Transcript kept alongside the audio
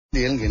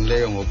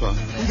ngenileyo ngopha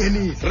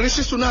Ngeni.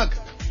 Rishi Sunak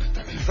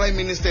Prime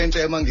Minister entsha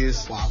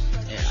yamangisi. Wow.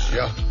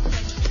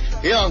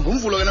 Yeah,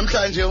 ngumvulo ke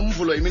namhlanje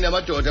umvulo yimini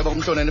yamadoda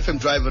abakumhlona FM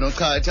driver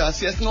noChatha.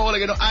 Siyasincokola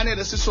ke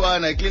noAnele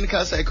Siswana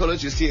clinical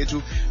psychologist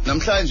yethu.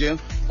 Namhlanje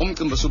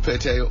umcimbi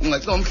osuphetheyo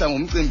ungacinga umhlanga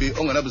umcimbi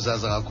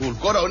ongenabuzaza kakhulu.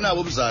 Kodwa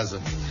unabo ubuzaza.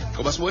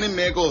 Ngoba sibona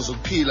imeko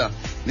zokuphila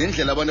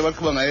nendlela abantu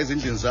abaqhuba ngayo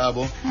ezindlini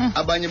zabo.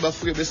 Abanye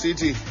bafuke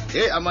besithi,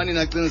 "Hey amani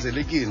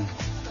nacinzelekile."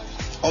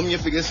 Omnye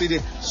fike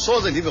sithi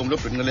soze ndive umuntu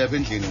obhinqile lapha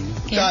endlini.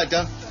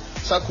 Utata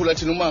sakhula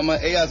thina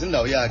umama eyazi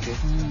indawo yakhe.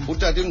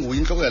 Utata inguye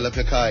inhloko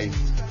yalapha ekhaya.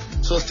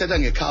 So sithetha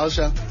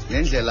ngeculture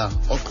nendlela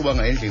oqhuba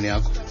ngayo endlini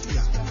yakho.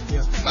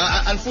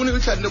 Anifuni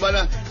ukuthi into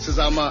bana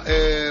sizama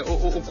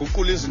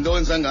uguqula izinto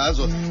owenza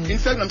ngazo. In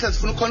fact namhlanje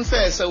sifuna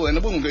uconfessa wena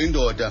ubungumuntu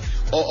indoda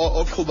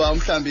oqhuba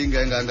mhlambi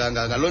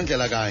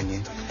ngalondlela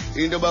kanye.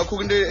 Into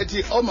bakho into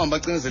ethi omama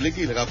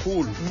bacinzelekile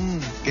kakhulu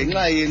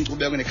ngenxa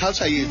yenkcubeko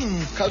neculture yethu.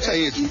 Culture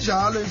yethu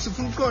Injalo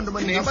sifuna uqonda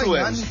bani ngaba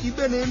ngani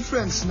ibe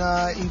ne-influence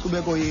na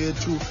inkubeko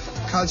yethu,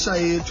 culture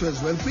yethu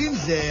as well.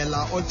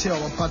 Kwindlela othe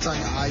waphatha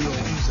ngayo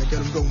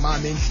umzekelo umuntu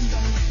ongumama endlini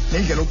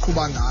nendlela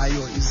oqhuba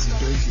ngayo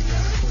izinto endlini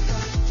yakho.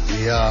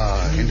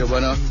 Yeah, into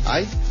bana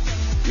hayi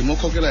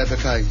ngimokhokela lapha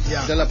ekhaya.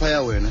 Hlala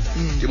phaya wena.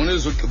 Ngibona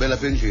uzogqibela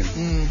lapha endlini.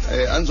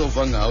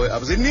 Anzova ngawe.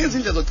 Abuzininzi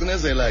indlela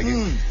zocinezela ke.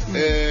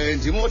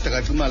 Ndimoda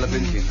kathi imali lapha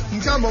endlini.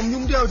 Mhlawumbe omnye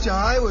umuntu uyawuthi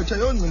hayi wethu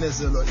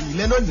ayongcinezelo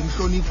ile nto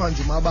ndimhlonipha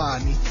nje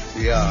mabani.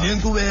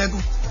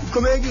 Nenkubeko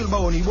uqhubekile uba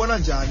wona uyibona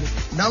njani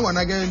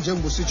nangona ke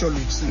njengositsho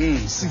Luxi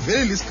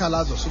sivelile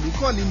isikhalazo soba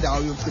ikhona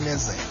indawo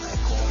yocinezela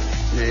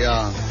ekhona.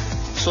 Yeah.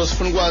 So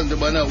sifuna ukwazi into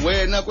bana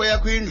wena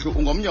kweyakho indlu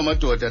ungomnye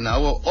wamadoda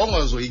nawo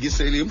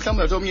ongazoyikiseli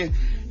mhlawumbe athi omnye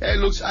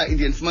looks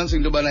ndiyandifumanisa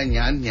into bana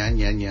nyani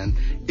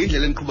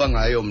indlela endiqhuba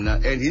ngayo mna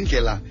and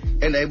indlela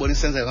endayibona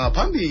isenzeka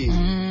ngaphambili.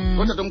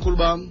 Kodwa tomkhulu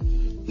bam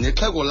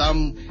nexhego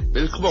lam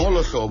beliqhuba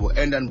ngolo hlobo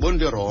and andiboni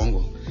into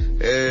erongo.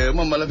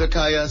 Umama lapha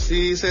ekhaya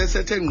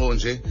sisethe ngqo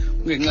nje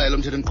ngenxa yalo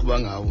mthetho endiqhuba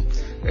ngawo.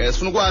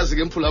 Sifuna ukwazi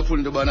ke mphulaphula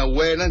into bana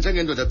wena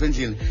njengendoda apha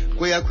endlini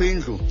kweyakho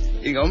indlu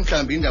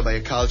ingawumhlambi indaba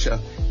yeculture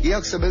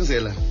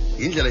iyakusebenzela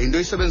indlela into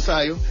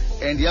oyisebenzisayo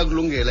and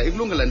iyakulungela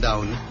ikulungela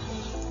ndawoni.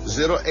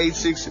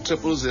 086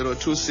 000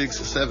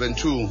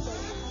 2672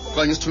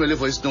 okanye sithumele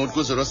voice note ku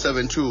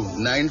 072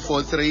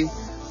 943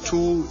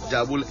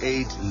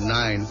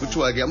 2889.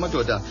 Kuthiwa ke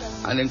amadoda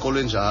anenkolo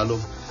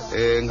enjalo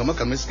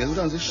ngamagama esigesi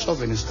kuthiwa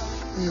zi-chauvinist.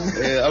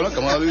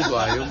 Amagama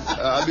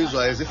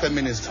abizwayo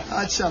zi-feminist.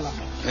 Atshala.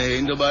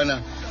 Into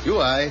bana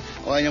hayi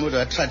okanye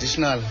amadoda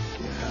traditional.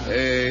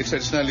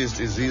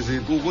 Traditionalist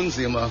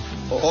kunzima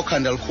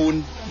okhanda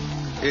lukhuni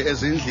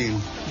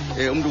ezindlini.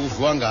 Umuntu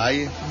kuviwa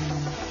ngaye.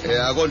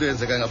 Akonto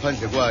yenzeka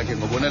ngaphandle kwakhe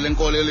ngobona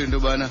lenkolelo into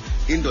bana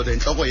indoda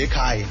inhloko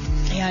yekhaya.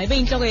 Yeah, ibe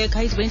inhloko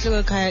yekhaya ibe inhloko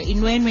yekhaya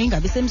inwenwe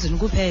ingabe semzini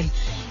kuphela.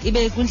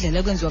 Ibe kundlela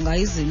ekwenziwa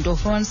ngayo izinto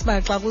for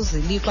siba xa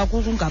kuzilixa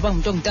kungaba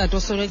umuntu ongutata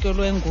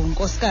osolekelwe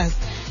ngunkosikazi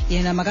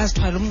yena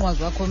makazithwala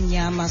umnqwazi wakho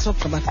omnyama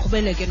sogqiba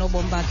qhubeleke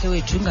nobomi bakhe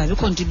wethu ingabe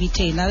ikhonto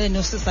ibitheni nawe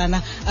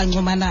nosisana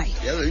ancuma naye.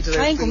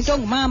 Xa ingumuntu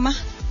ongumama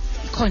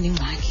ikhona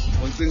ingxaki.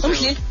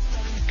 Umhle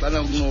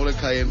xana kunqola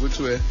ekhaya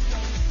kuthiwe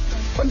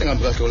konke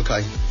ngambi kahle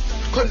olikhaya.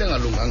 Konke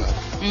engalunganga.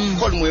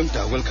 Khona umoya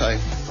emdaka olikhaya.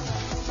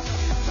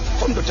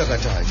 Khona into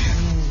thakathaka.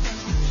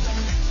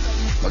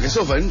 Make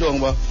sova indongo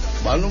ba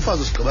bani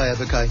umfazi usigqiba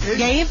yapha ekhaya.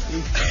 Yayiv.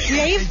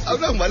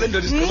 Awungibale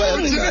ndoda isigqiba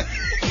yapha ekhaya.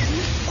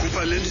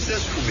 Kuvaleni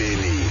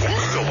sesifubeni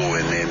umhlobo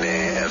wenene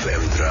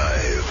FM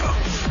drive.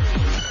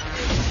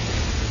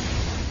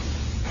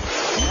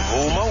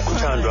 Vuma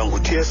ukuthandwa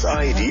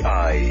nguTSIDI.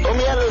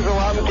 Umyalezo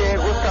wami ke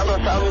kusithandwa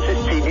sami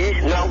sesibhidi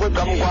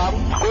nankwegama kwami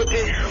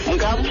kuthi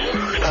mngam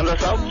sithandwa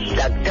sami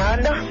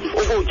ndiyakuthanda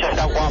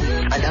ukuthanda kwami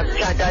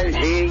andakuthanda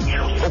nje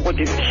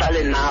ukuthi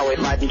ndihlale nawe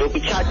but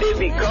ndokutshate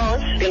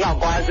because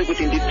ndingakwazi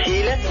ukuthi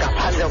ndiphile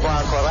ngaphandle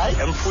kwakho right.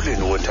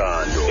 Emfuleni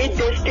wothando.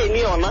 I-destiny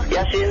yona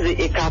yasenze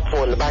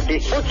i-couple but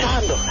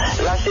uthando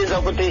lasenza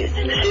ukuthi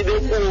sibe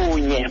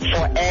kunye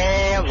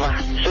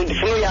forever. So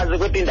ndifuna uyazi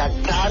ukuthi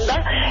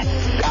ndakuthanda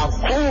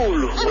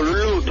kakhulu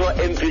ululutho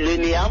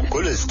empilweni yami.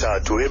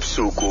 Ngolwesithathu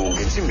ebusuku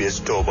ngentsimbi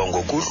yesitoba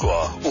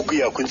ngokuhlwa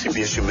ukuya kwintsimbi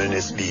yeshumi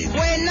elinesibini.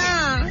 Wena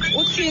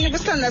uthini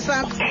kwisithandwa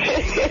sakho?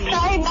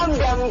 Hayi nami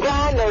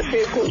ndiyamthanda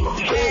sisi.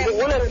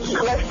 Ngibona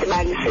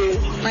ngasidibanisile.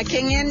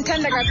 Makhe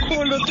ngiyanithanda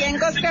kakhulu ke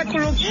inkosi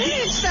kakhulu.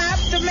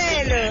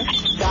 Saptumelo.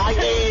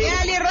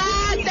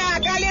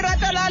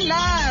 Kalirata la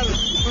love.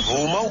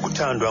 Vuma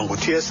ukuthandwa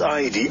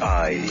nguTSIDI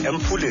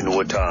emfuleni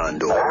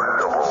wothando.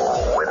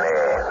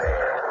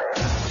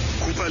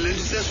 Kuvaleni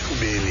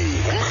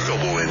sesifubeni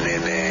umhlobo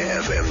wenene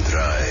FM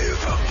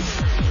drive.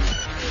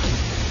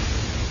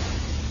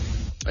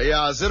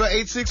 Yeah,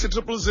 086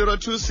 000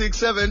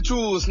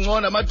 2672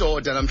 sincona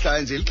amadoda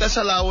namhlanje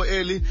ixesha lawo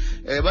eli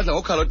badla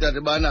ngokhala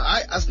odade bana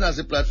hayi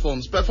asinazi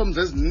platforms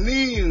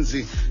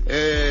ezininzi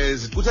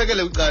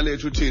ziquthekele ucala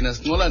lethu thina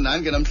sincola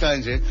nanke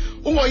namhlanje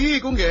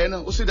ungoyiki ungena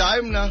usithi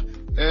hayi mina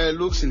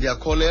Lux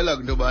ndiyakholela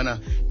into yobana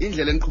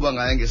indlela endiqhuba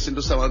ngayo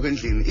ngesintu sam apha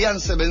endlini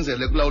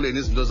iyanisebenzela ekulawuleni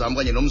izinto zam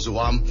kanye nomzi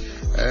wam.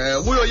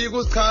 Uyoyika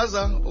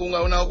uzichaza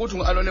ungaona ukuthi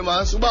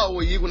ungu-anonymous uba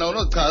uyoyika unawo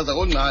nozichaza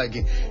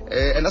kongxaki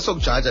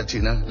endasokujaja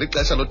thina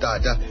lixesha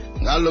lotata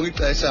ngalo lonke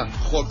ixesha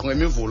rhoqo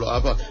ngemivulo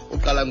apha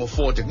uqala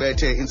ngo-40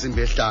 kubethe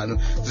intsimbi esi-5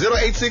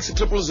 086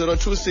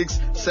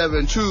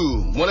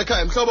 0002672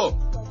 Molekhaya mhlobo.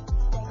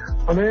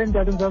 Olweni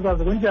tata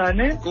Msasazi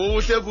kunjani?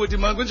 Kuhle bhuti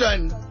man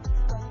kunjani?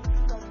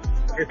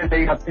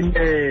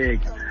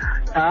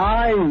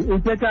 Hayi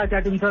uthetha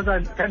tata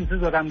Msasazi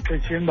kandisizwe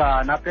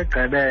kamxitshimbana apha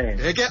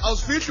eGqebele. Eke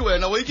awusifihli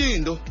wena woyika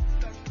into.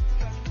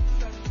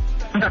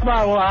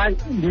 Ndabawo hayi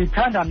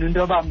ndithanda mna into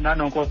yoba mna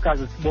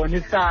nonkosikazi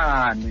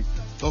sibonisane.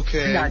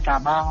 Okay.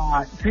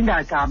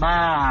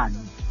 Singaxabani.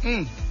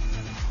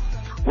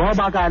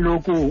 Ngoba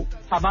kaloku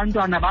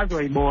abantwana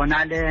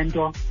bazoyibona le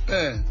nto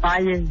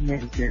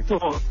bayenze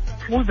so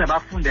kuze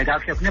bafunde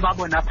kakuhle funeka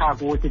babone apha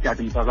kuthi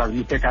tata Msasazi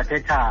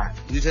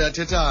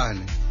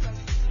nithethathethane.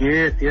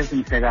 Yes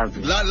mhlekazi.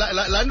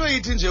 La nto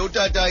ithi nje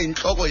utata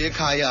inhloko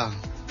yekhaya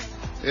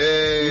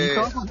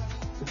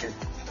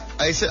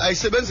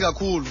ayisebenzi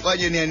kakhulu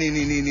kanye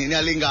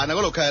niyalingana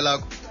kwelo khaya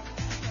lakho.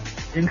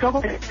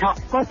 Inhloko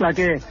kodwa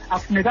ke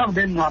afuneka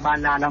ube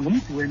nwabalala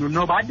ngumzi wenu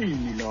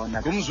nobabini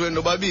lona. Ngumzi wenu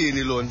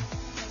nobabini lona.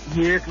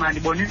 Yes man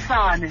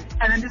ibonisane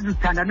and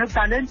ndizithanda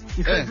nokuqaleni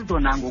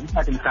isizona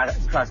ngokuthatha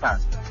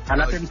Msasazi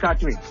alapha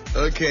emthathweni.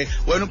 Okay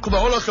wena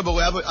uqhuba ngolo hlobo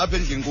kwapha apha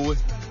endlini kuwe.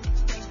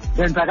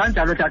 Benza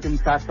kanjalo tata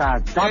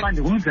Msasazi ngoba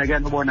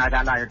ndingumzekelo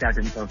obonakalayo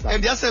tata Msasazi.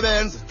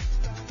 Ndiyasebenza.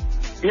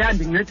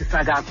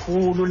 Iyandincedisa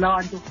kakhulu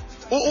laa nto.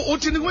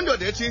 Uthini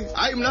kwindoda ethi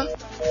hayi mna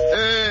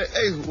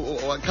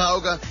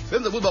waqhawuka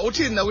benza kuba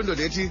uthini na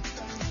kwindoda ethi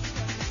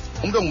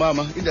umuntu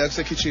ongumama indawo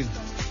yakusekitchen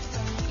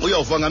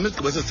uyova ngami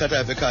isigqibo esizithatha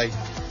apha ekhaya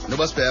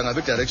noba sibheka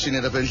ngabe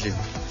direction lapha endlini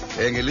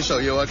ngelisha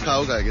uye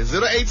waqhawuka ke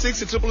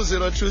 086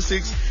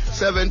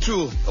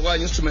 0002672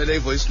 okanye sithumele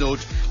ivoice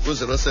note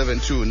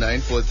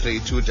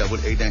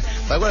ku-07294328889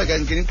 bakwala ke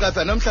ngini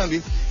iqapha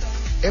namhlanje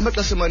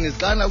emaxesha amaninzi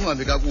xana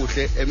kungahambi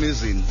kakuhle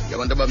emizini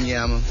yabantu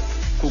abamnyama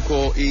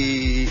kukho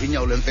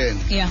inyawo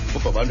lemfene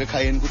kukho abantu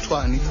ekhayeni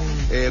kuthwani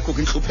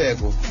kukho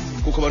inhlupheko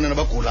kukho abantwana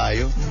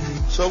abagulayo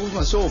so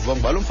kuthi sova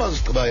ngibala umfazi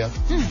sigqibaya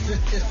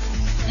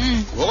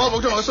ngoba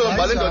kuthiwa ngaso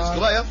ngibala indoda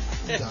sigqibaya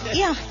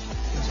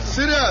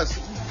serious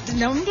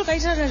umuntu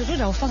kayithatha nje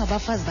udawufa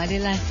ngabafazi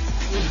balelane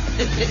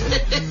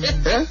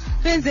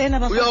benzena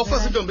abafazi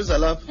uyawufaza intombi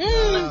zalapha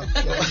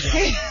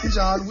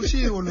njalo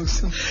kushiwo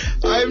lokho.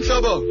 Hayi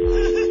mhlobo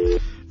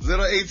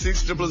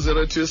 086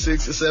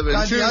 0002672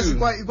 kanti yazi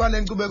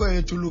kwale nkcubeko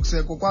yethu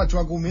lukuseko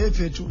kwathiwa kumi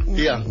yethu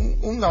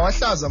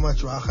ungawahlaza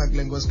amajwarha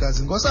kule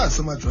nkosikazi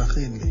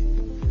semajwarheni le.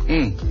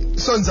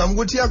 So nizama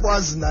ukuthi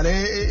iyakwazi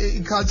nale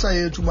iculture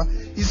yethu uba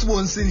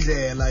isibonisa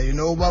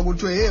indlela uba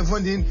kuthiwe hey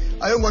mfondini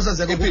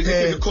ayongosazi yakho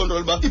kuphela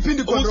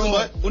iphinde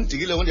icontrol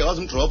undikile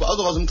ndiyakwazi umdropa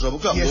azokwazi umdropa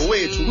kuthiwa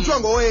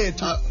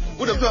ngowethu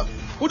kuthiwa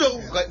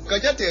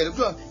gatyadele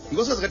kuthiwa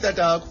inkosazi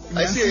katatakho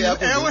ayisiye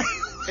yakho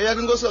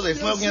eyakho inkosazi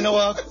ayifuna kunyana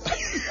wakho.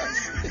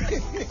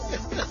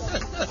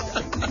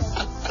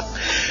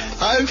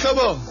 Hayi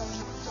mhlobo.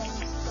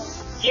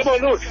 Yebo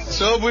Luthi.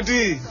 So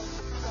buti.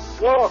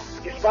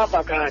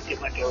 Isibamba kade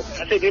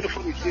madoda. Ase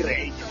ngifundisa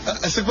irate.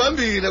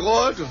 Sikubambile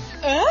kodwa.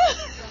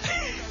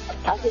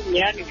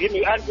 Akunyani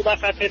ngimi anti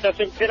basathetha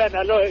sengithela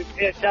nalo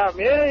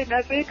esami. Hey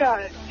nasika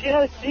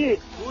TSG.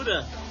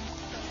 Buda.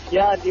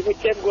 Ya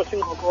ndikuthemba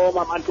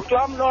ngosingqokoma manje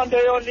kuthiwa mlonto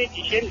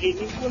yolidisha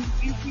endlini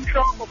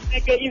inhloko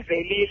funeke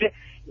ivelile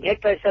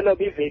ngexesha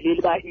loba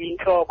ivelile ba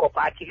inhloko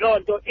but loo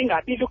nto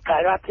ingabili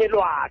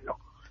ugayaphelwano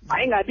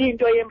ayingabi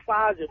into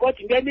yemfazi kodwa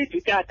into emide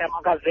utata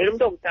makavele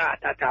umuntu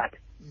ongutata tata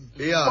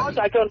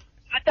kodwa ke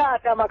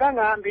atata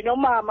makangahambi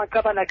nomama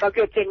qabana xa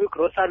kuyothenga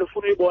igrosari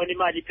ufuna uyibona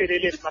imali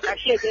ipheleleni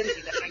makashiyeke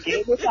endlini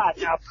angene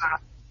utata pha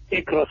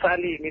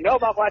egrosarini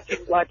noba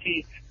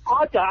kwathi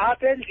kodwa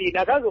apha endlini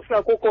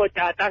akazofika kukho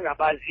tata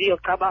angabaziyo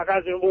xa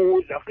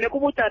bakazibuza funeka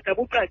ubutata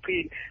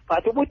bucacile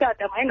but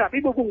ubutata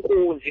mayingabi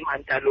bukunkunzi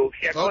mantaloku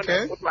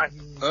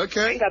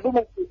okay ingabi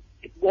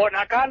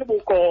bonakali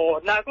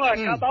bukhona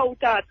kodwa ba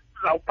utata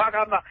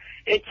uzawuphakama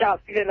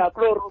etyhafile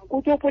nakuloo room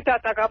kuthi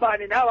ubutata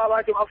kabani naba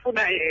abantu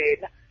bafuna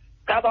yena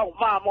kaba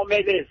ngumama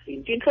omele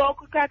ezinto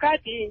intloko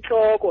kakade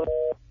intloko.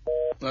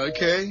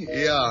 Okay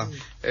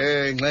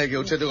ngxeke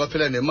uthethe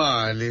kwaphela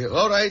nemali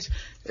all right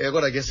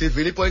kodwa ke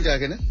sivile ipoint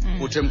yakhe ne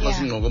uthe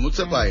mkhasi ngqoko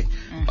mutsepayi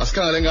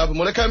asikhangele ngapha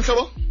Molekhaya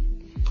mhlobo.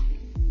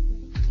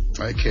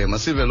 Okay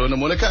masive lona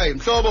Molekhaya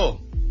mhlobo.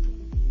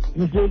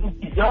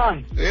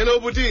 Hello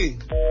buti.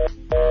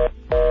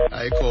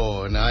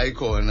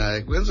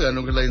 Ayikhona kwenzeka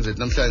nokula inzethu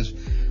namhlanje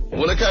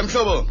Molekhaya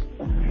mhlobo.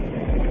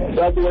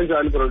 Sathi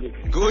kanjani bro?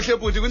 Kuhle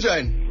buti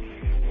kunjani?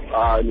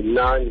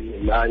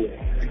 Nimnandi.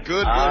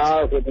 Good.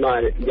 Good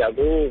man.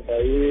 Ngiyakuva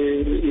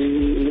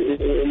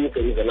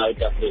umgeniza nayo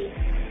tafeni.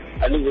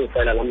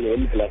 Alizosala ngami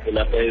nomdla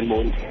lapha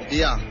eMonti.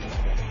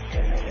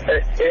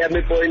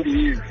 My point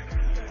is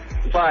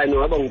fine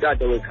ngaba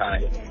ngutata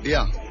wekhaya.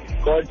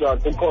 Kodwa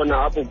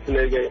kukhona apho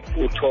kufuneke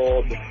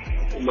uthobe.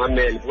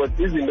 umamele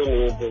because izinto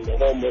ngoku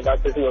ngokomo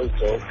lapho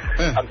singazijonga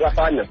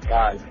akusafani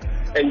nakuqala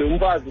and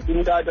umfazi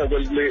kumthatha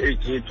kwele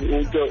age yethu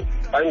into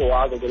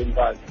ayingowakho kwele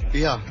mfazi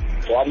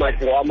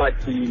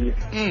ngowamathini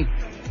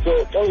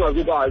so xa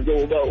ungazukwazi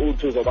ngoba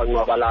uthi uzoba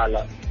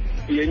nqwabalala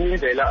yenye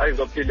indlela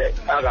ayizophile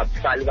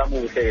akahlali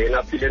kabuhle yena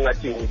aphile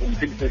engathi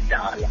ngumphilisi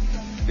sidala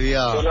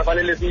sona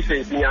fanele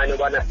siyifeyise inyani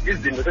yobana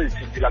izinto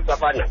sezithithile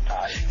akusafani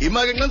nakuqala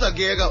yima-ke nxenza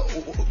kuyeka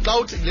xa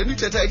uthi le nto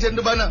ithetha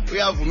into yobana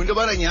uyavuma into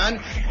yobana nyhani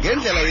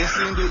ngendlela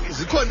yesintu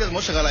zikhona into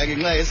ezimoshakalayo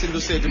ngenxa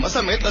yesintu sethu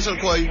masihambe ngexesha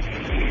elikhoyo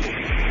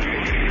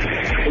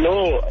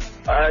no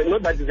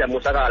not that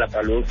ziyamoshakala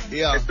kaloku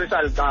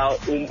especially xa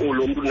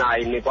lo mntu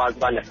naye nikwazi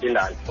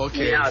uba-understandana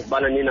niyazi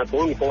ubana nina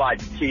going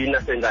forward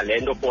thina senza le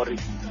nto for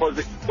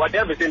because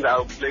whatever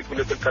senzayo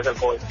kule xesha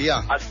likhoyo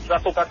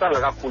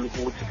asisafokasanga kakhulu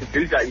ukuthi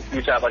sibuilda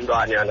ifuture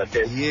yabantwana, you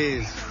understand?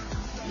 Yes.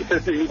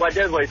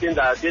 Whatever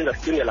isenzayo siyenza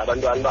sicingela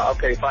abantwana uba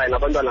okay fine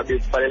abantwana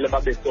bethu fanele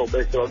babe so.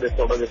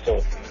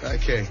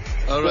 Okay,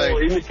 all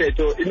right.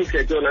 So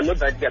imithetho yona not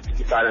that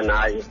iyaphikisana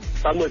nayo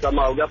somewhere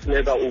somehow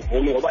kuyafuneka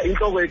uvume ngoba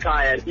intloko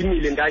ekhaya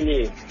imile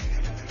entanyeni.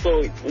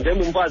 So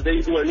njengomfazi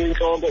wena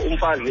inhloko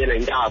umfazi yena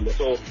intamo,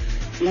 so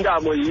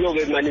intamo yiyo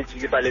ke imane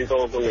ijikisa le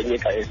nhloko ngenye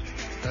ixesha.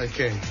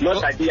 Okay.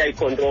 Not that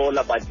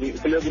iyayicontrola but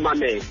kufuneka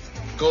umamele.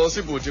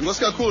 Nkosi bhuti,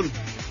 nkosi kakhulu.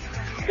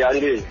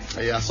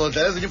 Yeah, so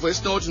dlala ezinye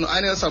voice note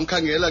no-Anele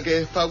samkhangela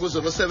ke phaa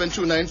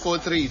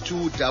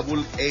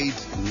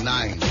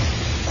ku-0729432889.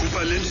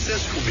 Kubaleni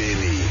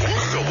sesifubeni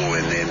umhlobo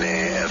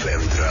wenene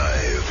FM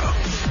Drive.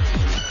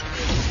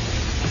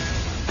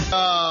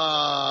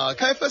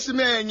 Khayifa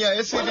Simenya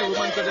esithi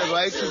woman got a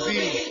right to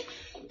be.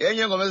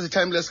 Enye ngoma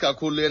ezi-timeless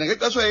kakhulu yena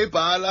ngexesha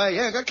yayibhala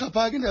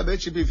yayingaxhaphaki indaba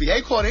ye-GBV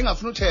yayikhona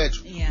ingafuna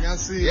uthethwa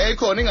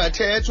yayikhona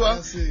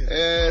ingathethwa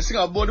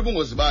singaboni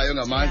ubungozi bayo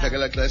ngamandla ke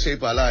laa xesha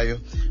eyibhalayo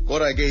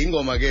kodwa ke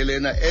ingoma ke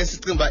lena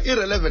esicimba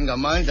irrelevant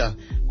ngamandla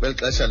kweli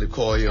xesha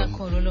likhoyo.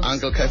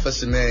 Uncle Khayifa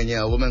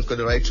Simenya, woman's got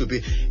a right to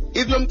be.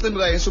 Ikulo mcimbi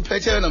kanye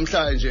suphetheyo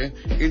namhlanje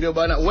into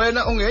yobana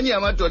wena ungenye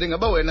yamadoda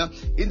ingaba wena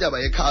indaba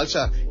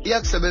ye-culture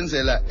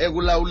iyakusebenzela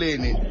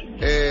ekulawuleni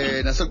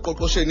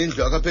nasekuqoqosheni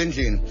indlu yakho apha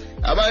endlini.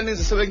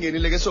 Abaninzi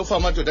sebengenile ke sofa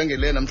amadoda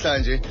angele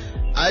namhlanje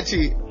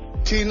athi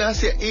thina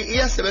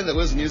iyasebenza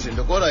kwezinye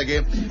izinto kodwa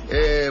ke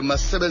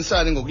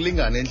masisebenzisane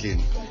ngokulingana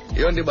endlini.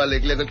 Iyo nto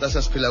ibalulekile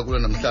kwexesha siphila kulo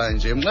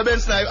namhlanje.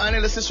 Emnxebeni sinayo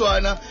Anele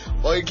Siswana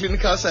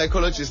oyi-clinical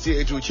psychologist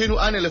yethu. Utyhini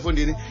uAnele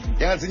Fondini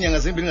yangathi inyanga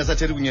zimbini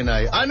ngasathethi kunye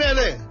naye.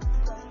 Anele.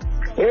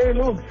 Hey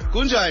Luke.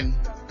 Kunjani?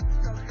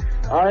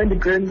 Hayi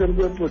ndiqhenile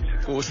bhuti.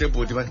 Kuhle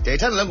bhuti man.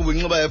 Ndiyayithanda la ngoba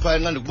unxibayo phaa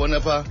nqa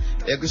ndikubona phaa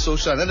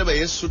kwi-social. Nandaba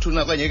yesisuthu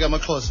na okanye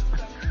yamaXhosa.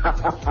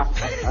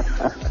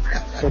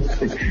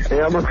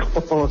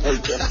 EyamaXhosa.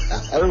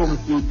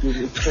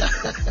 Ayingomsuthu.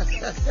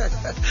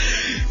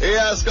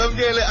 Yeah,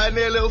 sikwamkele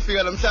Anele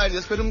ufika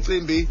namhlanje siphethe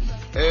umcimbi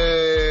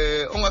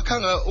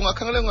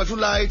ungakhangela ungathi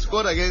ulight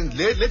kodwa ke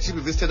le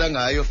GBV sithetha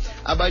ngayo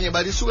abanye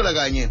balisukela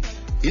kanye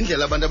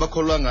indlela abantu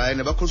abakholwa ngayo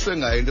nebakhuliswe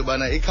ngayo into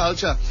yobana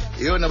i-culture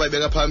iyona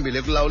bayibeka phambili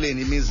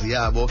ekulawuleni imizi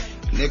yabo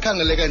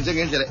nekhangeleka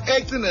njengendlela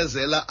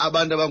ecinezela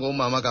abantu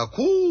abangomama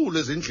kakhulu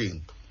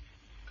ezindlini.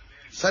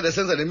 Sade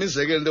senza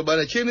nemizekelo into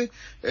yobana tyhini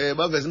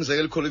baveza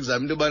imizekelo ikholo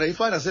exam into yobana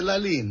ifana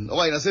naselalini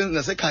okanye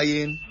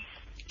nasekhayeni.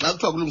 Xa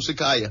kuthiwa kulungiswa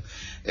ikhaya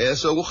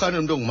so kurhanwe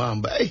umuntu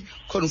ongumama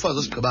khona umfazi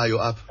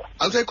osigqibayo apha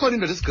akuthiwa ikhona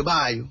indoda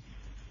esigqibayo.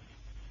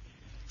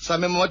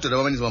 Samema amadoda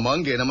amaninzi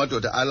mawangena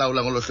amadoda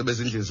alawula ngolo hlobo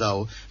ezindlini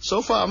zawo.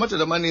 So far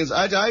amadoda amaninzi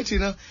athi hayi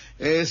thina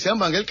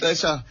sihamba ngeli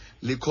xesha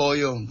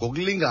likhoyo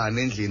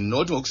ngokulingana endlini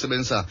not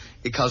ngokusebenzisa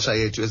iculture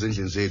yethu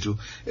ezindlini zethu.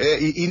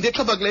 Into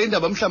exhaphakileyo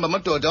indaba mhlawumbi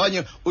amadoda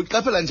okanye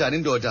uyiqaphela njani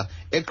indoda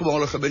eqhuba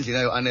ngolo hlobo endlini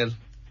yayo Anele?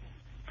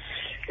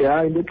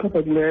 Yeah, into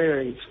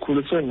exhaphakileyo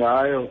sikhuliswe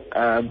ngayo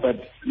but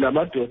la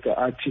madoda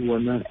athi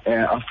wona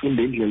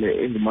afunde indlela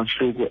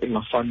engumahluko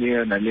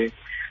engafaniyo nale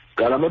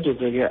ngala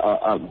madoda ke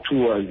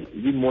kuthiwa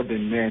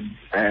zi-modern men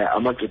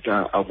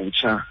amadoda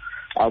abutsha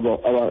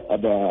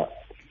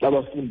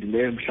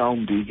abafundileyo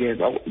mhlawumbi ke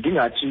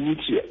ndingathi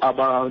ukuthi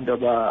abantu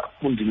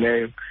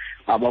abafundileyo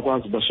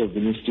abakwazi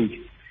uba-chauvinistic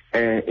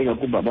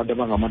ingakumbi abantu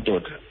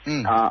abangamadoda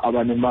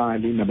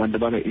abanemali nabantu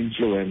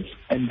abane-influence.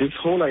 And this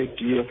whole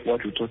idea of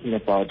what we're talking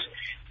about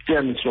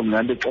stems from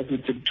laa nto xa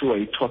sithi kuthiwa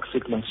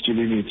yi-toxic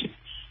masculinity.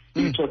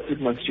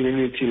 I-toxic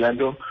masculinity laa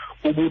nto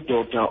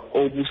ubudoda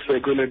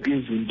obusekelwe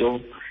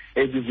kwizinto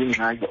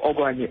ezizingxaki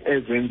okanye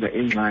ezenza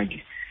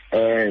ingxaki.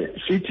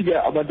 Sithi ke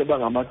abantu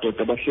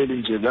abangamadoda bahleli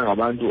nje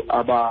bengabantu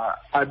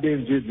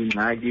abenza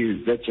izingxaki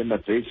ze-gender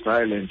based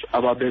violence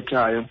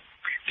ababethayo.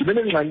 Sibe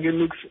nengxaki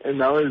looks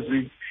nawe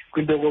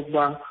kwinto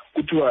yokokuba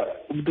kuthiwa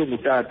umuntu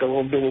ongutata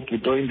umuntu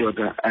ongubhuti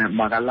oyindoda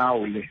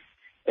makalawule.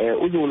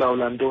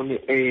 Uzolawula ntoni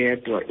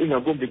eyedwa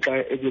ingakumbi xa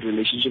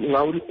ekwi-relationship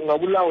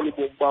ungabulawula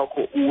ubomi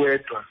bakho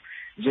uwedwa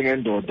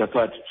njengendoda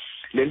but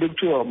le nto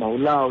kuthiwa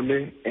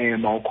mawulawule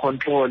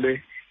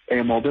mawucontrole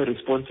mawube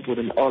responsible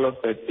and all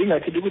of that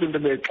ingathethi ukuthi into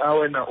xa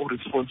wena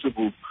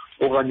uresponsible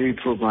okanye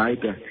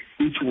uyi-provider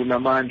ithi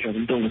unamandla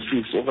umuntu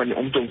ongusisi okanye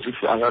umuntu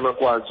ongusisi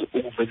akanakwazi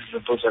ukuveza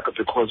izinto zakhe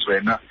because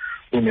wena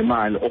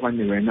unemali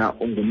okanye wena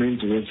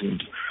ungumenzi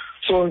wezinto.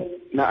 So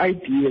na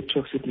idea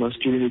toxic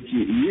masculinity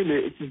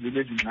yile isizile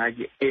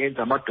ezingxaki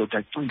eyenza amadoda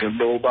acinge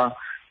loba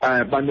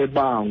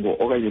banebango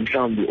okanye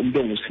mhlawumbi umuntu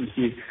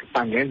ongusisi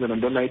angenza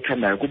nantoni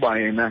ayithandayo kuba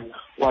yena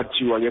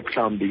wathiwa ke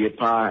mhlawumbi ke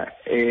pha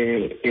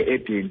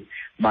edeni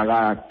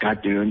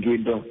makagade yonke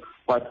into.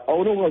 But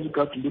awunokwazi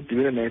ukugada umuntu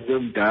udibene naye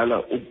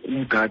semdala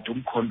umgade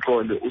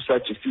umcontrole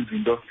usuggest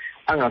izinto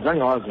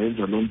angazange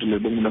wazenza loo nto le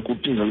benguna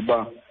kucinga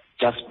ukuba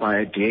just by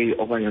a day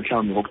okanye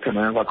mhlawumbi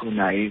ngokuthandana kwakho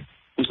naye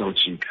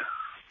uzawujika.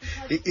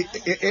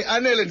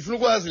 Anele ndifuna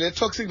ukwazi le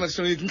toxic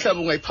masculinity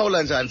mhlawumbi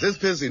ungayiphawula njani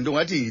zeziphi izinto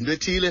ungathi yinto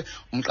ethile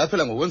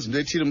umqaphela ngokwenza into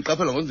ethile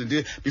umqaphela ngokwenza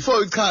into before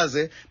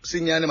uyichaze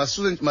sinyane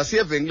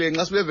masiye evenkileni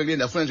nxa sibuye evenkileni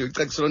ndafuna nje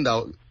uyicacise loo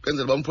ndawo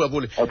kwenzela uba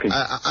umphulaphuli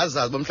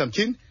azazi uba mhlawumbi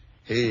tyhini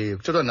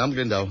kuthethwa nam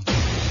kule ndawo.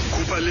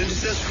 Khupha le nto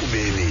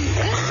isesifubeni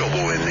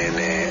umhlobo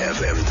wenene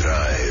FM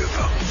Drive.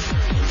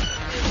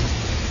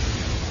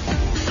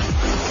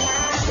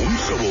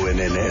 Umhlobo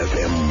wenene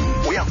FM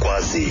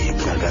uyakwazi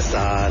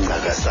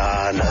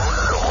nakasana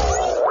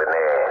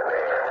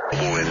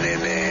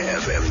wenene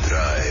FM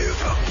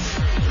Drive.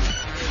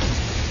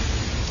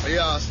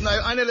 Yeah,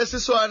 sinayo Anele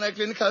Siswana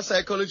clinical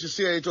psychologist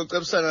yethu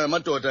ocebisana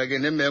namadoda ke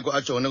nemeko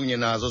ajone kunye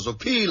nazo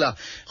zokuphila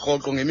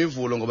rhoqo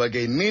ngemivulo ngoba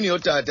ke imini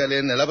yotata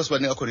lena lapha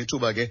sibanika khona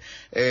ithuba ke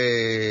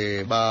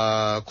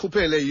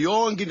bakhuphele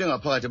yonke into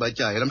engaphakathi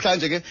batyaye.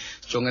 Namhlanje ke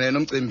sijongene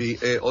nomcimbi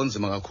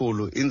onzima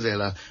kakhulu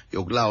indlela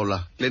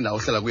yokulawula le ndawo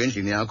ohlala kuyo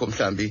endlini yakho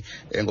mhlambi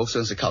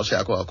ngokusebenzisa culture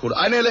yakho kakhulu.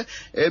 Anele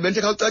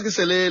benthe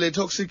khawucakisele le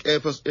toxic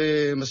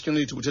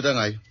masculinity kuthetha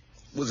ngayo.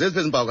 Uzezi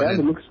phezimpawu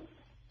kanene.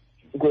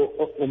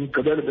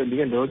 Umgqibelo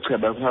bendike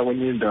ndocheba phaa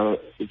kwenye indawo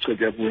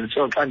ichwetya kuyo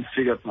so xa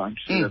ndifika phaa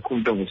ndifika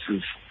kumntu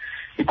ongusisi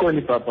ikhona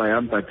ibhabha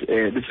yam but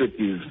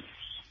bisebhizi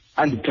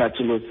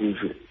andithathe loo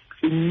sisi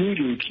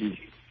immediately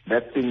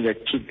that thing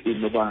that kicked in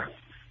ngoba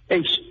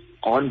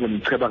awenze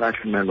mcheba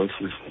kahle nalo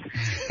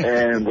sisi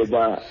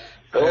ngoba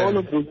all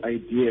of those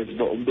ideas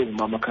uba umntu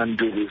ongumama can't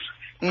do this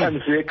xa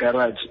ndifika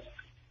egarage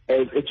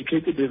as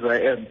educated as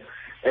I am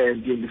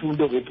ndiye ndifuna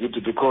umntu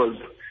ongubhuti because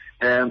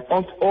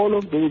of all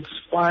of those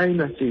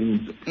finer things,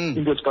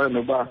 into ezifana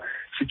noba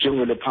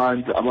sijongele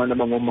phansi abantu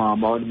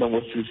abangomama abantu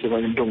abangosisi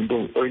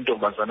okanye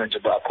oyintombazana nje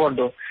akho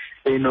nto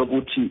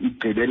enokuthi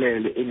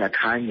igqibelele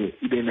engakhange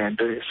ibe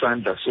nento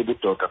esandla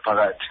sobudoda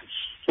phakathi.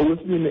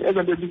 Okwesibini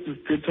ezanto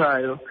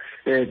ezisithethayo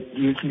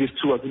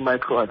ngesithuba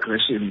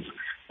kwi-microaggressions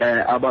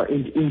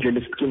indlela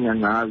esicinga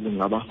ngazo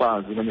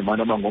ngabafazi okanye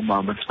abantu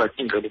abangomama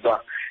sibacingela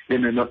uba they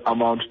may not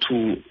amount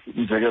to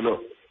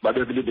umzekelo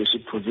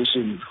babe-leadership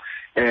positions.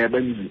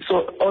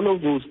 So all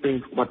of those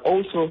things, but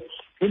also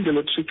in the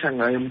lotrika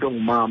ngayo umuntu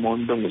ongumama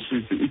umuntu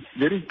ongusisi, it's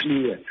very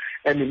clear.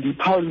 And in the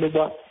power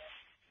loba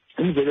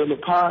umzekelo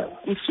pha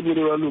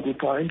isibilo lwaluku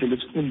pha indlela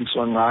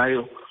esifundiswa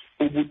ngayo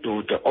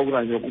ubudoda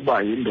okanye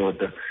ukuba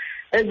yindoda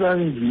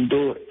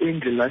ezazinto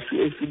indlela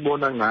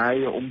esibona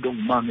ngayo umuntu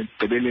ongumama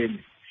ekugqibeleni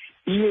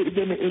iye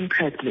ibe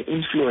ne-impact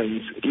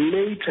ne-influence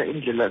later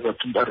indlela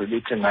zathumba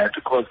relate ngayo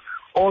because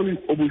all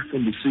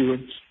obuyifundisiwe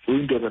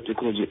uyindoda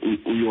because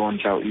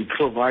uyondla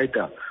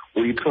uyi-provider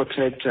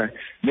uyi-protector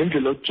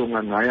nendlela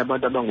okujonga ngayo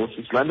abantu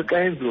abangosisi lana xa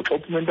yenziwe xa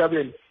uphuma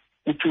entabeni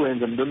uthi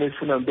wenza mntwana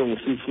efuna mntu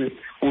ongusisi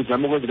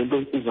uzame ukwenza le nto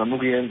uzame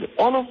ukuyenza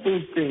all of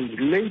those things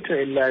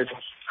later in life.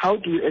 How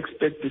do you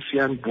expect this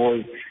young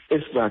boy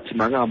esizathi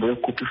makahambe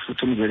yokukhupha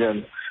ifuthe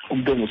umzekelo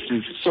umuntu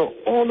ongusisi? So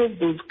all of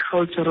those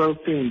cultural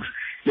things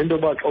lento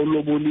ba xa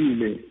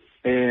ulobolile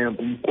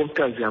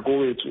unkosikazi yakho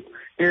wethu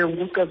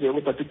unkosikazi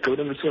yakho but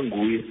igqibeleni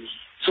senguye.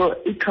 So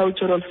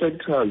i-cultural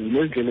factors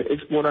nendlela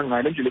esibona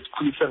ngayo nendlela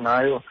esikhulisa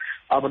ngayo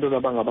abantwana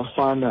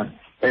abangabafana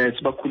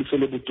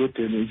sibakhulisele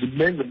ebudodeni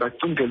zibenze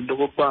bacingele into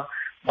okokuba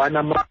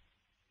banama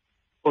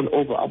all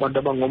over abantu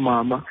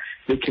abangomama.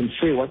 They can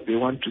say what they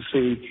want to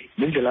say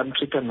nendlela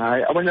amthetha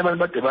ngayo. Abanye abantu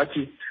bade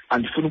bathi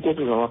andifuna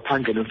ukwenza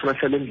ngaphangela ngifuna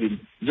hlala endlini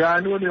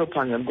njani wena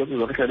uyophangela ukwenza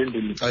ngahlala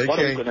endlini what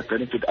are you going to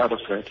benefit out of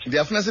that?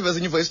 Ndiyafuna sive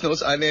ezinye voice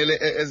notes Anele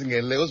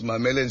ezingenele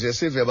uzimamele nje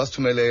sive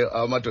abasithumele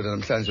amadoda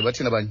namhlanje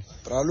bathina abanye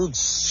Bralux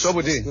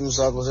sobuthi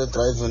imsako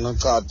sedrive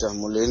nocada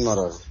muleni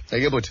mara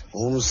ake buthi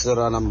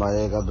umsirana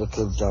mbayeka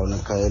beCape Town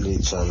ekhaya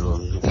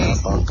elichaloni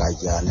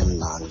abagatyana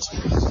emnandi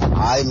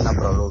hayi mina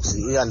Bralux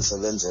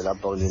iyanisebenzela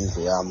apha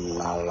kulendlu yami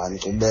nala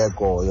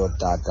Incubeko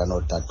yotata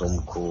notata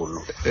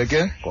omkhulu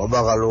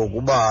ngoba kaloku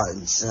uba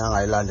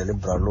singangayilandela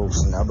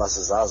iBralux ngaba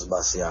sizazi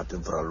basiyaphi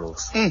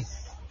iBralux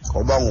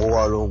ngoba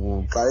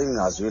ngokwaloku xa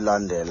ingazi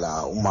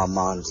uyilandela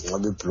umama ndinxiba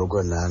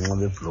ibhlukhwe naye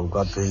anxiba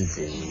ibhlukhwe apha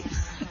endlini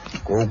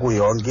ngoku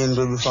yonke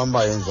into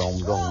ebifamba yenza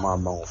umuntu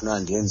ongumama ngofuna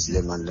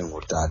ndiyenzile mani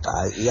lengutata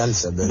hayi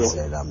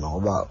iyanisebenzela mna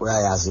ngoba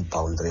uyayazi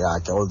iboundary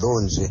yakhe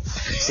although nje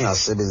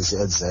singasebenzisi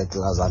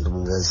exactly azanto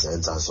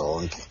bebezenza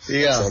zonke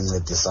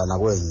siyancedisana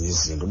kwenye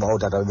izinto uba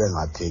utata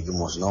bebengapheki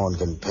mos no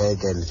ndike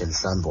ndipheke ndike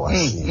ndihlambe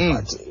washini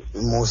but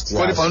most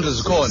boundaries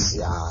zikhona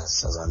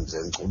sazanze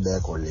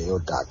Incubeko leyo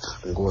tata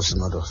inkosi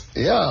madoda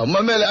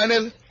umamele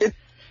Anele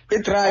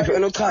idrive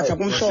elochatha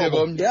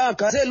kumhlobo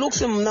gaze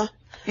looks mna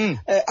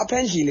apha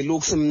endlini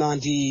looks mna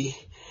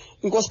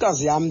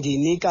Inkosikazi yam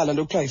ndiyinika le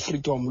nto kuthiwa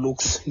yi-freedom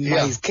looks.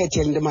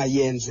 Mayizikhethele into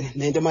emayenze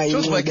nento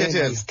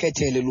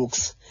mayizikhethele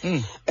looks.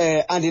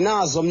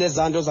 Andinazo mna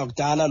ezaa nto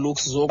zakudala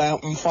looks zokuba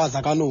umfazi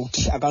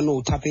akanothi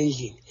apha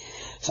endlini.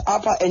 So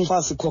apha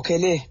endlini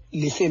sikhokhele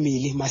le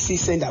family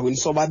masise endaweni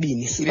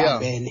sobabini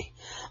sibambene.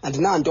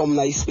 Andinanto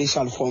mna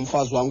i-special for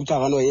umfazi wam ukuthi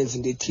akanoyenza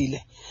into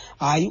ethile.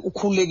 Hayi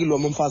ukhululekile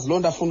umfazi loo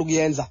nto afuna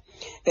ukuyenza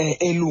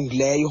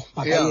elungileyo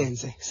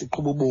makayenze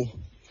siqhuba ubomi.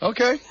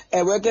 Okay.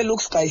 Ewe ke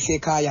looks xa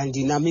isekhaya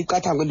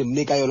ndinamiqathango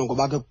endimnika yona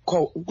ngoba ke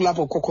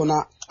kulapho kukho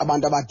khona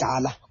abantu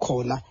abadala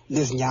khona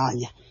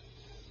nezinyanya.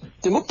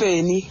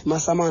 Ndingubheni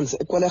Masamanzi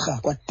eKwelerha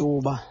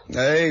kwaDuba.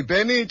 Hey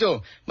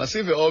Benito,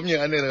 masive omnye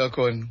Anele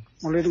kakhona.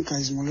 Molweni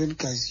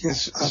guys.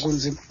 Yes,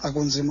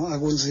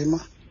 akunzima.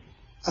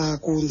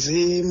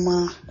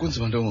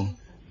 Kunzima ntongo.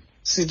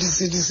 Sithi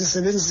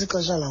sisebenzisa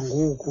ixesha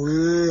langoku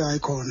hayi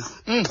khona.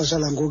 Ixesha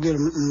langoku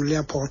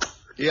liyaphoxa.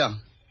 Yeah.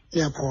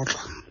 Liyaphoxa.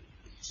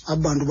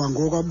 Abantu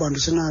bangoku abantu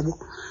sinabo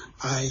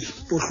hayi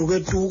uhluke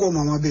tu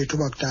koomama bethu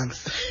bakudala.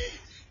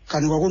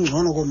 Kanti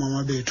kwakungcono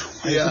koomama bethu.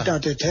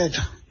 Ayikutata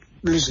ethetha.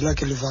 Ilizwi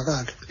lakhe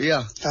livakala.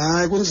 Yeah.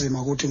 Hayi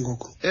kunzima ukuthi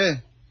ngoku.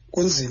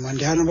 Kunzima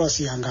ndiyana uba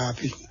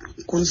siyangaphi.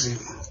 Kunzima.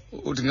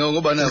 Uthi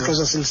ngoba nabo.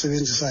 Ixesha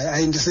silisebenzisayo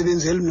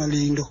ayindisebenzeli mna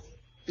le into.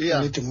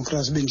 Le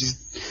democracy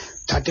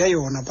bendithathe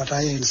yona but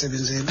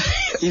ayindisebenzeli.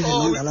 Even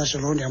ungalashe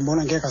loo nto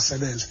yambona ngeke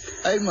asebenze.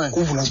 Hayi man.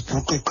 Kuvula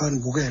sibhuqe qha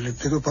ndibukele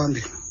bheke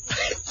phambili.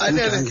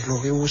 Anele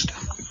lo eWorcester.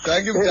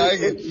 Thank you.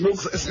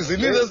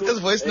 Zinile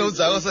ezi-voice notes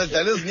zakho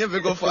sadlala ezinye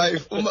emveni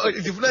ko-5.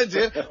 Ndifuna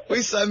nje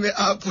uyisame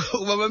up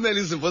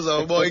ubamamele izimvo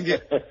zabo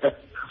bonke.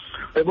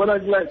 Ebona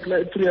kula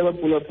 3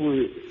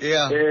 abaphulaphuli.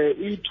 Yeah.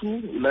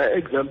 I2 la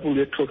example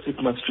ye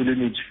toxic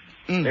masculinity.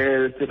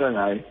 Sitha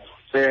ngayo.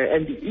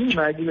 And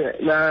ingxaki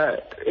la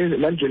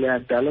ndlela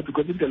yakudala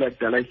because indlela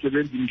yakudala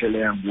isebenza indlela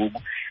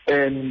yangoku.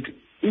 And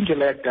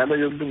indlela yakudala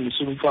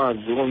yokulungisa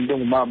umfazi omuntu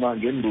ongumama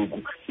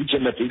ngenduku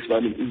i-gender based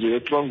value is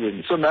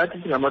etrongweni. So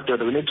nathi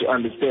singamadoda we need to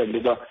understand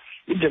uba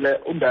indlela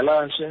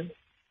undalashe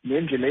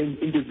nendlela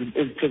into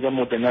ezitheza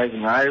modernize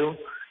ngayo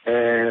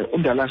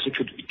undalashe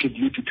could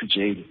lead to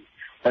jail.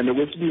 And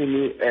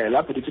okwesibini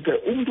lapho ndithi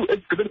umuntu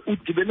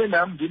udibene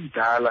nami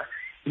ngimdala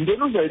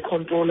intoni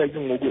uzayicontrola ke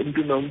ngoku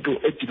umuntu nomuntu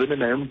edibene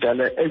naye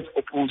umdala as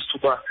opposed to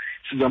ba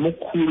sizama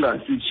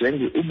ukukhula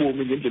sijenge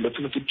ubomi ngendlela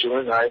efuna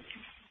sijonge ngayo.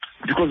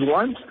 Because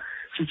once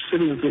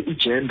sisebenzise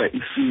igender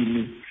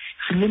isini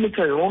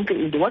silimita yonke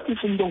into. What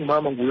if umuntu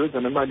ongumama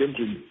nguyoza nemali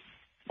endlini?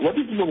 What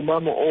if umuntu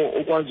ongumama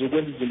okwazi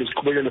ukwenza izinto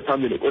ziqhubekele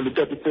phambili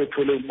oluthatha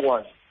isethole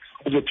umnqwazi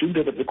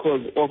uzophindela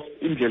because of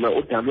indlela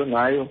odalwe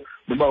ngayo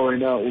noma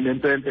wena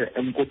unempempe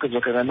emkhokhezi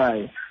wakhe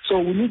kanayo. So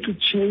we need to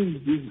change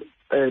these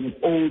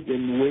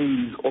olden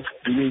ways of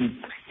doing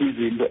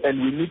izinto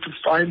and we need to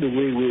find a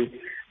way where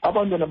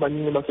abantwana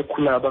abaningi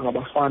basekhulayo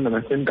abangabafana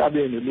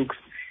nasenkabeni looks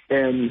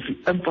and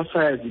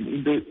emphasizing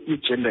into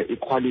gender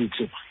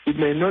equality. It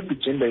may not be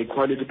gender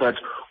equality, but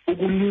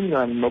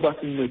ukulingana noba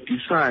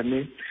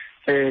sincedisane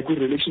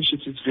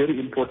ku-relationships is very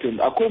important.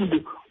 Akho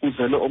umuntu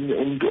uzele omnye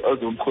umuntu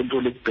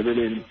azomcontrol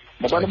ekugqibeleni.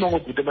 Nabantu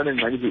abangobhuti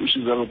abanengxaki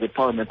ze-issues zabo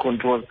ze-power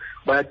ne-control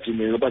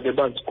bayadineka bake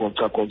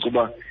bazigoca-goca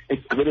uba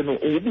ekugqibeleni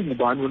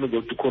ubungubani wena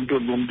ozothi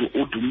ucontrol umuntu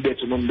ude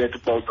umbethe nombethe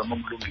ukuba uzama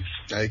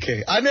umlungisa.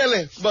 Okay.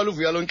 Anele, kuba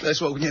luvuya lonke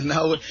ixesha kunye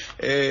nawe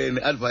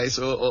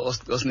ne-advice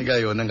osinika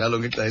yona ngalo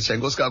ngexesha.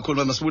 Inkosi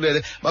kakhulu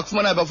masibulele.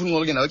 Bakufumanayo bafuna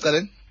unqoke nawe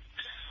ecaleni?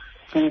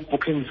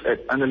 Bookings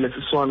at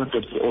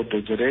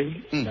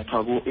anelesiswana.co.za,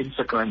 lapha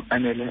ku-Instagram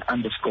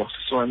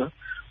Anele_Siswana,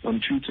 on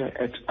Twitter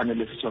at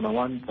Anele Siswana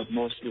 1, but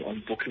mostly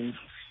on bookings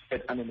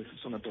at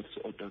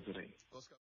anelesiswana.co.za.